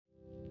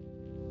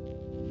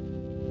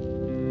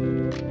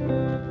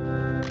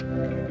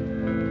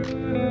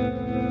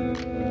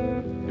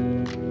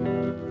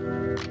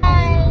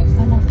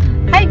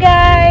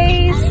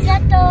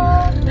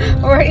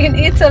in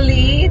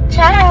Italy.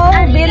 Ciao,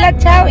 Bella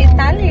ciao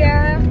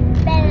Italia.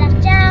 Bella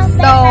ciao.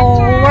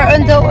 So we're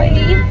on the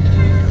way.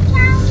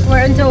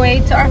 We're on the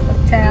way to our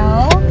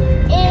hotel,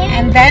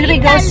 and then we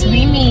go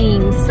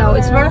swimming. So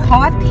it's very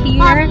hot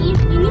here.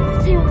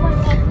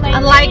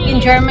 Unlike in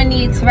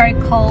Germany, it's very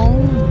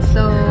cold.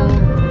 So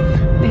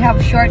we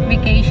have short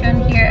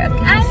vacation here, at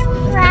least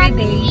 3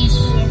 days.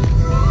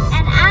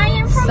 And I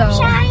am from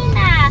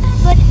China,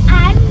 but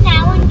I'm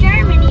now in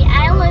Germany.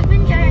 I live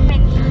in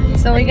Germany.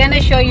 So we're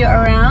gonna show you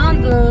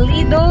around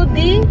Lido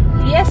Di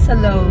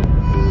Jesolo.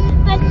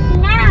 But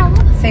now,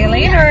 see you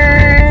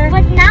later.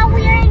 But now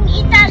we are in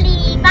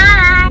Italy.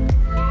 Bye.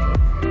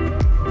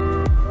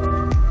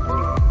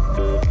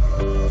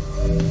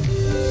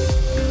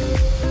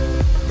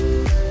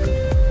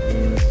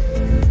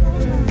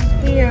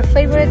 Your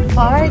favorite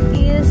part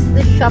is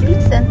the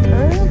shopping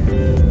center.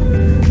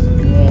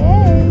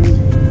 Yay!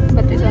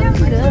 But we don't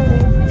go.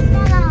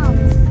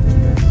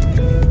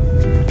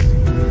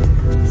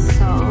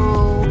 So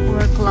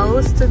we're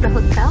close to the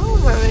hotel.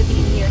 We're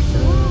already here.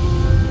 So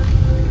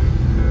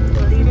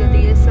Lido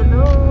Di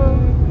Jesolo.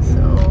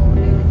 So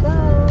here we go.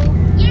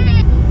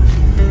 Yeah.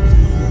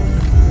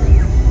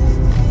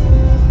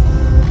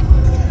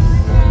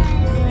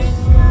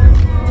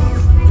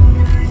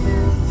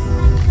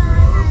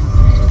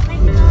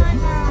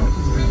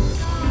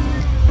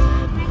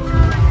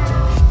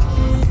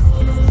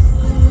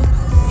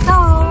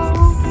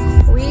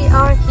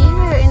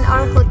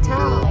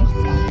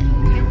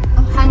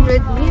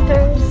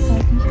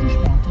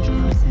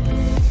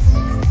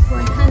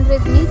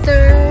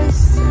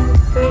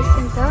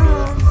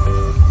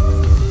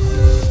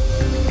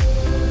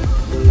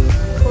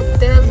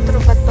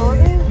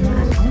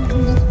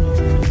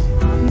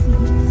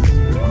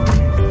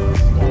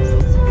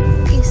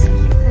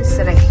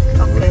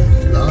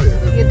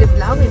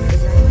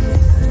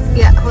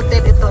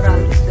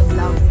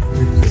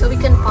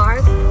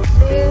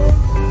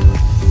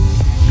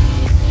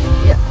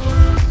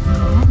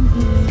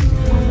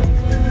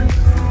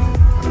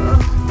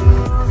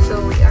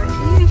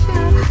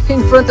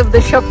 In front of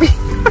the shopping.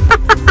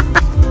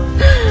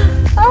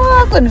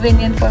 Oh,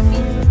 convenient for me.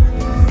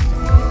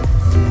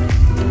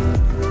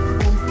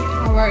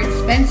 Our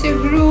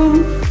expensive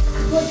room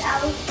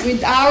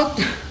without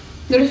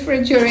the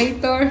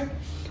refrigerator.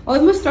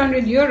 Almost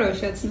 200 euros,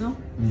 that's no?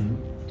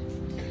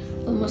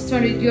 Almost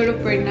 200 euro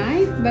per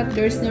night, but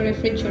there's no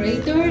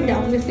refrigerator. The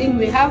only thing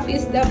we have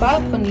is the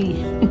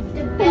balcony.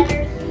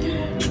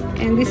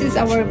 And this is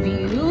our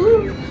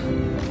view.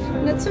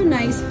 Not so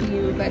nice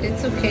view, but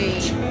it's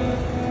okay.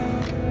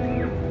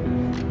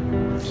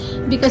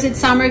 Because it's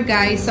summer,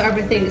 guys, so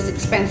everything is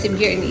expensive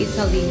here in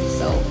Italy,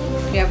 so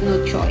we have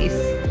no choice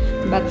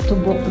but to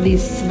book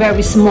this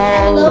very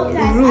small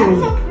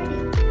room.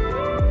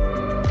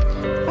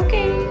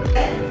 Okay.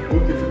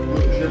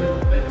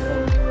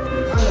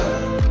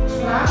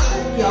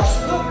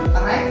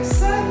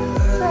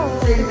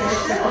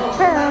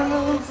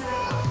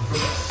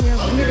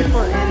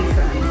 Beautiful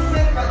entrance.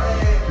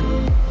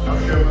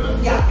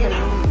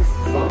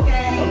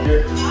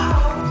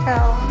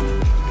 Ciao.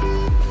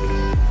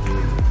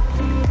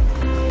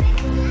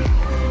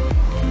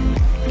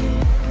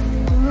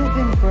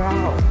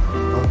 Brow.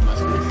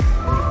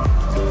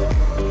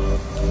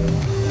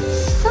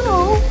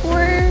 So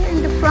we're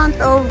in the front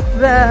of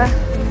the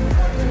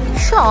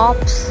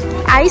shops.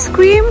 Ice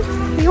cream?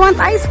 You want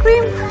ice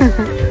cream?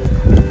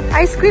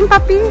 Ice cream,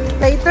 puppy?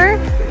 Later?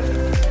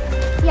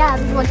 Yeah,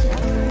 this is what you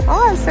have.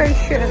 Oh, sorry,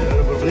 sure.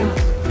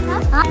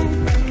 Huh?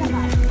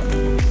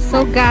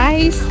 So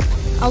guys,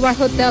 our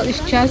hotel is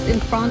just in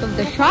front of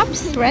the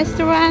shops,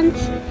 restaurants,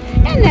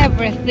 and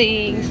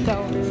everything.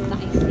 So it's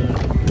nice here.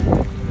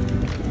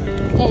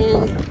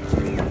 And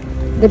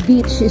the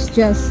beach is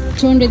just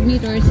 200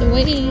 meters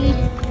away.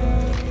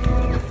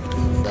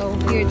 So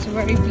here it's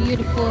very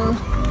beautiful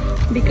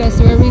because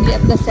we're really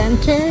at the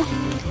center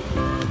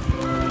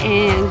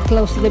and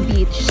close to the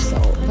beach. So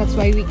that's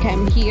why we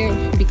came here,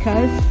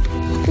 because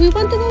we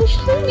want to go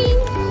swimming.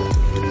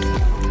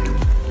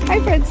 Hi,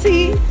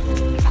 Franzi.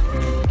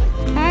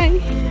 Hi.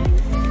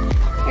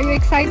 Are you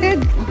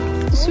excited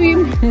to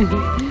swim?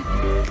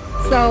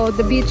 So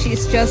the beach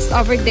is just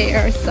over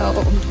there.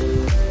 So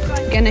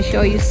gonna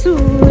show you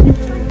soon.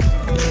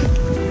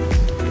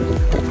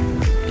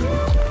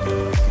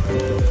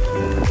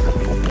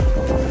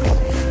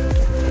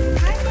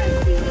 Hi,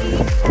 Franzi.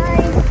 Hi.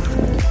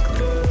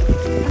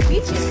 The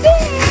beach is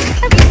there.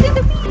 Have you seen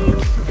the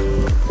beach?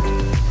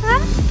 Huh?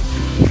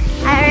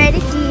 I already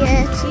see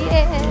it.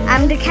 Yeah.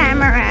 I'm the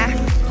camera.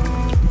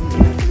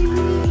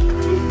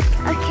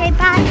 Okay,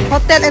 bye.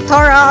 Hotel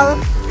Etoral,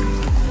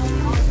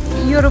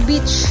 Euro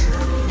Beach.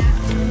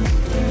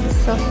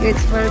 So here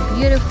it's very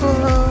beautiful,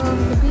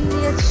 the beach.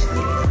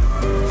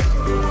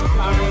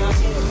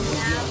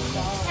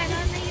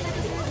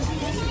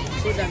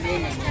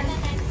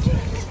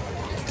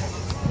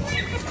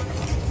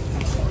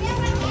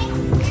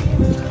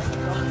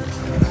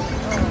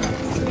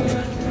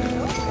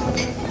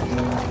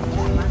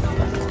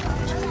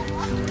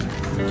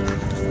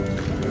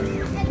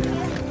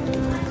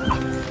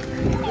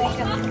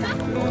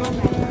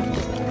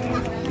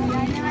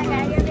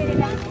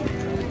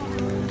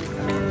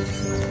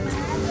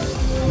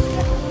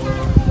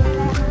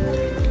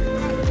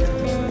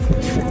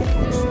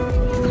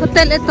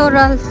 Hotel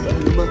Etoral.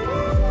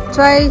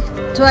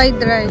 Try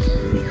dry.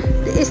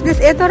 Is this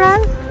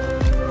Etoral?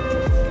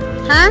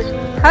 Huh?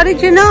 How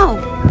did you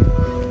know?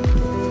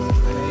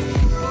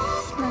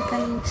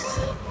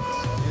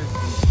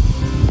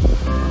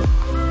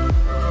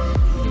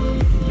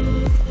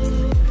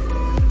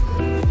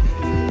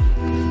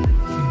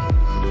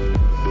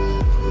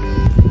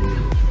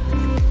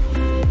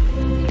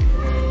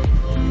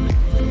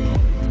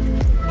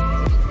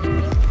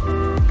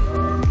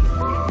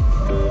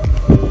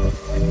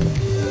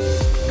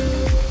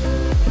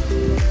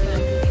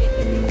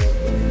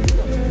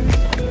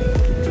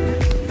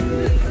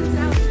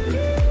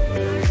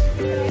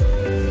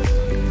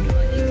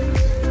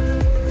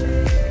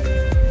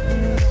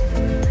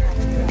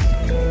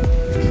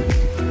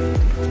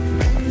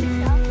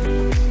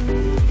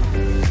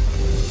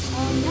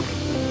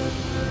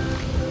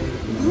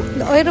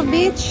 Oiro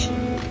Beach?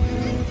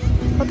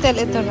 Hotel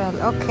Etoral.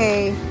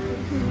 Okay.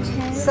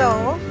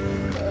 So,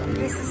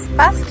 this is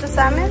Pasto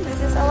Samin.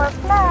 This is our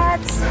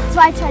flats.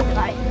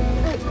 2-3.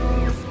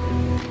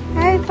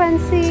 Hi,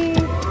 Franzi.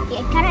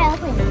 Jeg kan det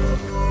open.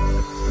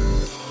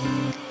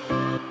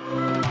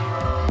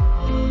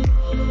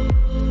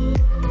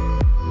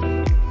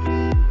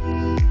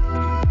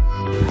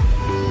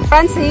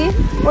 Franzi,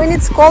 when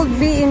it's cold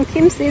be in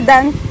Kimsi,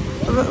 then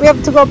we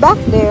have to go back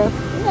there.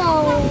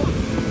 No.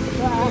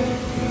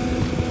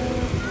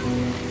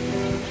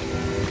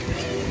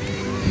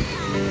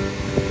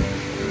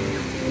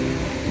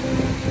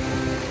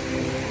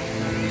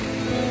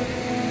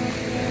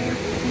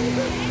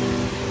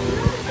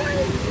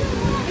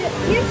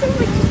 Here's some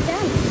which is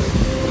done.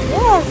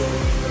 Yes,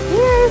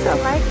 yes, I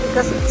like it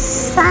because it's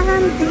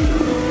sandy.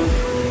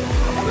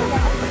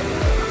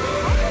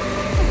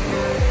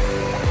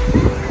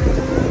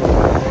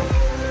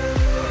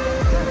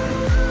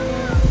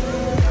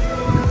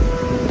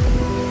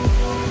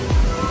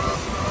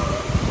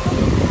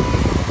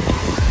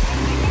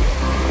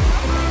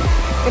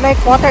 You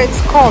like water?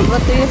 It's cold.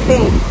 What do you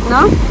think?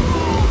 No?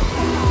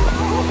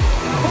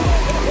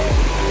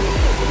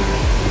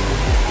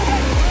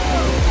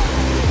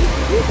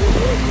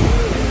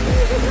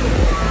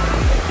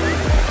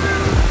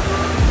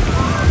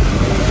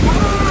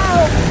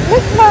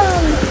 Look,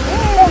 Mom.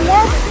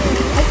 Yeah.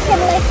 I can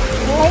like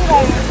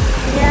later.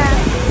 Yeah.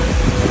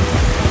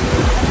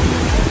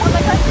 Oh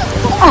my God, so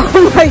cold.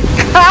 Oh my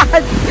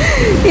God!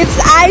 It's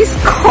ice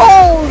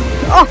cold.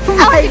 Oh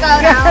my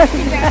God!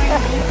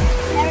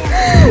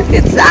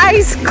 It's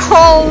ice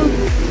cold.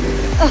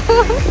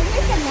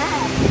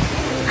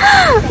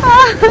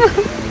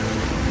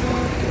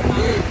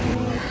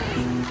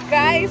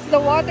 Guys, the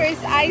water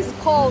is ice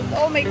cold.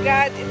 Oh my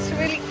God, it's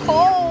really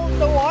cold,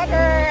 the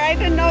water. I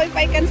don't know if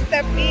I can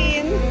step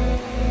in.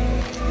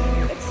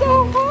 It's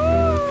so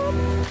hot.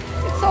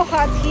 It's so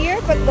hot here,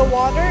 but the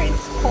water is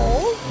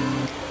cold.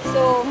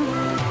 So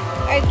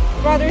I'd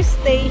rather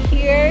stay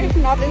here,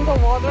 not in the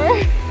water.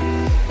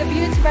 The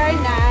view is very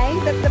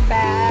nice at the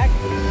back.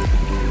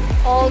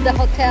 All the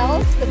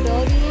hotels, the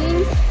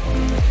buildings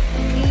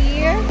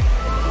here.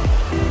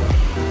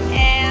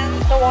 And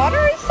the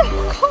water is so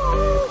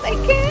cold. I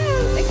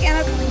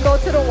cannot go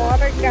to the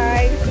water,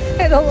 guys.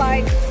 I don't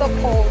like it, so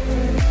cold.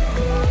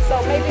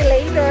 So maybe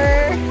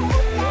later.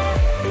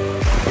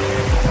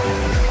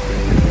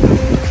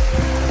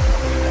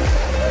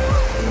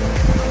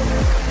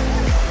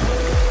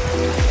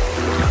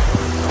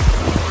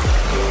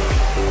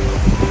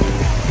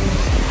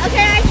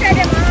 Okay, I tried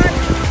them on.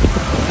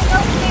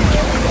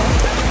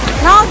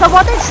 No, the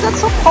water is not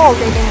so cold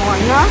anymore,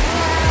 no?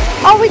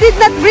 Oh, we did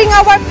not bring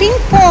our ping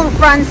pong,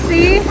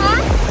 Franzi. Huh?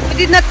 We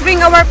did not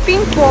bring our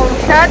ping pong,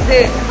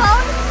 Shade.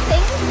 Phone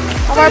thing?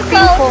 Our For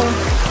ping phone? pong.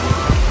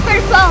 For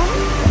the phone?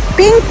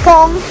 Ping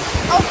pong.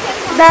 Oh, for the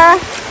phone. The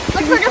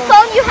But for the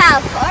phone you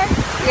have, or?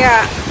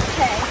 yeah.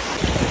 Okay.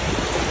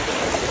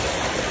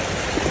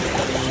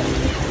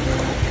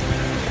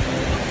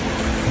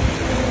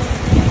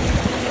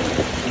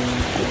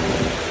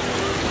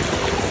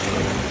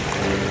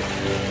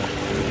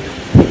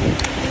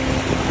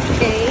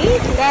 Okay,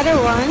 the other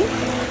one.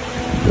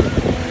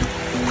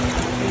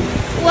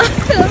 Wow.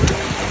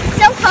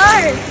 So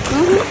hard.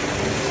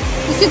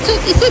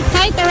 Is it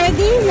tight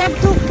already? You have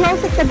to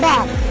close at the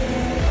back.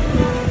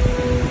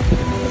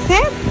 Is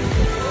it?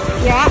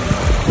 Yeah.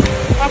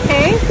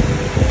 Okay.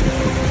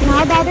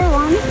 Now the other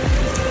one.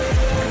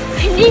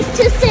 I need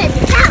to sit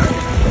down.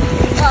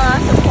 So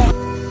cold.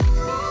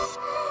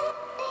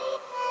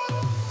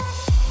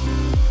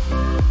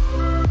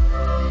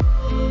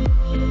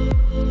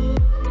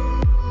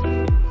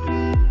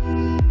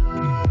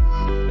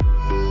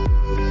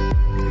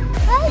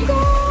 Hi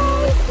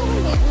guys!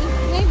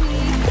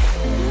 Maybe.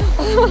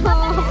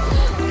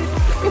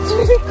 It's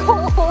really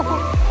cold.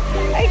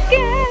 I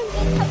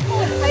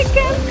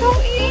can't go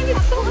in.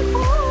 It's so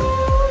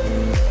cold.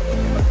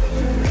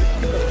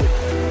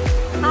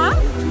 Huh?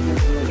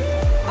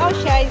 Oh,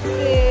 scheiße.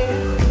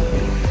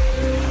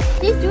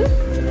 These two?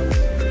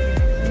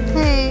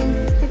 Hey,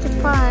 it's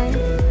fine.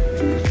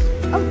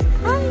 Oh,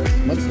 hi.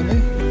 What's the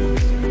name?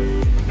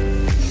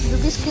 Du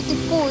bist kitty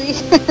boy.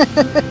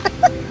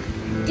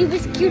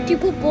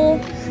 people.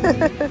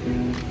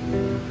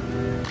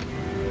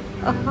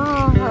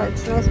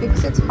 It's nice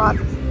because it's hot.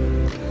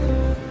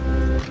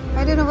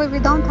 I don't know why we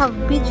don't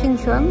have beach in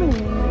Germany.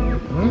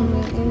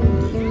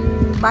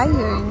 In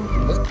Bayern.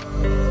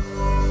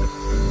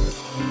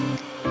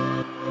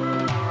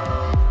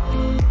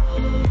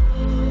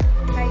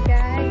 Hi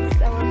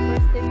guys, our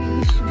first day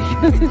beach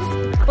because it's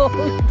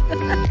cold.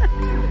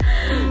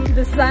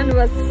 The sun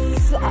was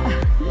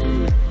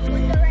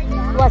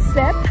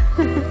set.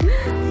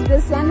 The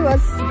sun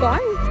was gone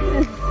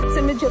and it's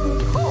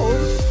immediately cold.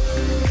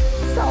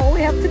 So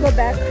we have to go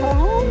back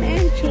home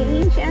and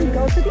change and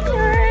go to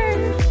dinner.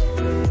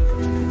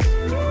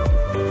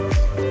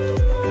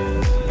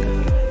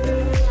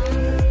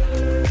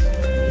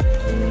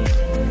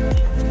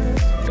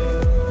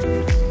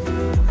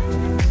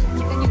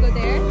 Can you go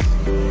there?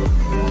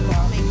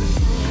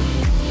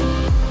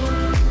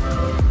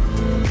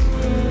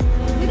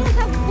 We don't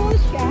have pool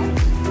shop.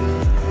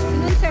 We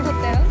don't have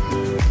hotel.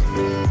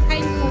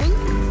 Kein pool.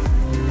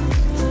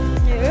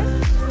 Yeah.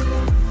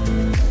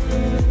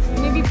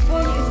 Maybe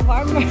pool is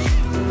warmer.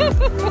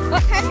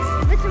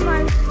 Bitte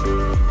mal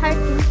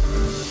halten.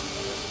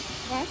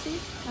 Was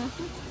ist?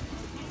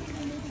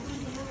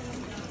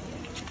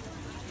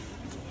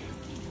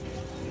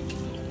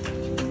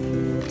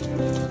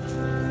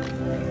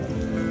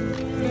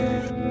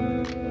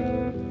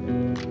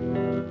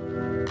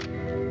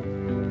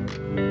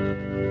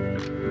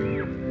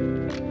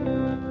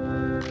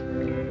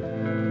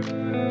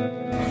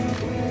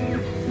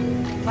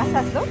 Was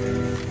hast du?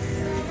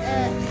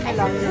 I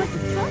thought it was a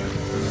photo.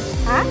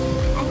 Huh?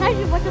 I thought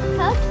it was a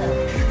photo.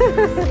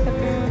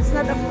 It's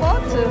not a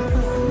photo.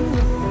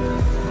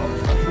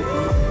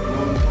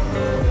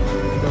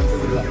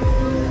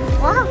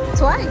 Wow,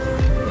 zwei.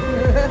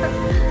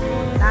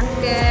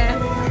 Danke.